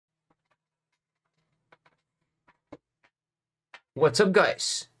What's up,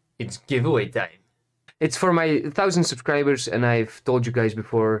 guys? It's giveaway time. It's for my 1,000 subscribers, and I've told you guys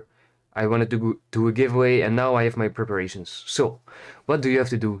before I wanted to do a giveaway, and now I have my preparations. So, what do you have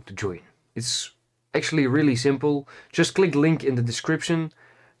to do to join? It's actually really simple. Just click the link in the description,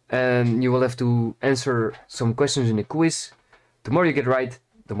 and you will have to answer some questions in a quiz. The more you get right,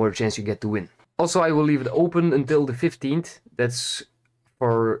 the more chance you get to win. Also, I will leave it open until the 15th. That's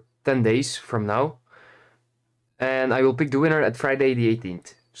for 10 days from now. And I will pick the winner at Friday the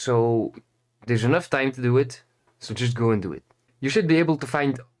 18th. So there's enough time to do it, so just go and do it. You should be able to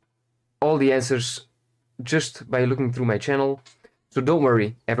find all the answers just by looking through my channel, so don't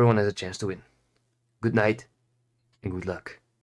worry, everyone has a chance to win. Good night and good luck.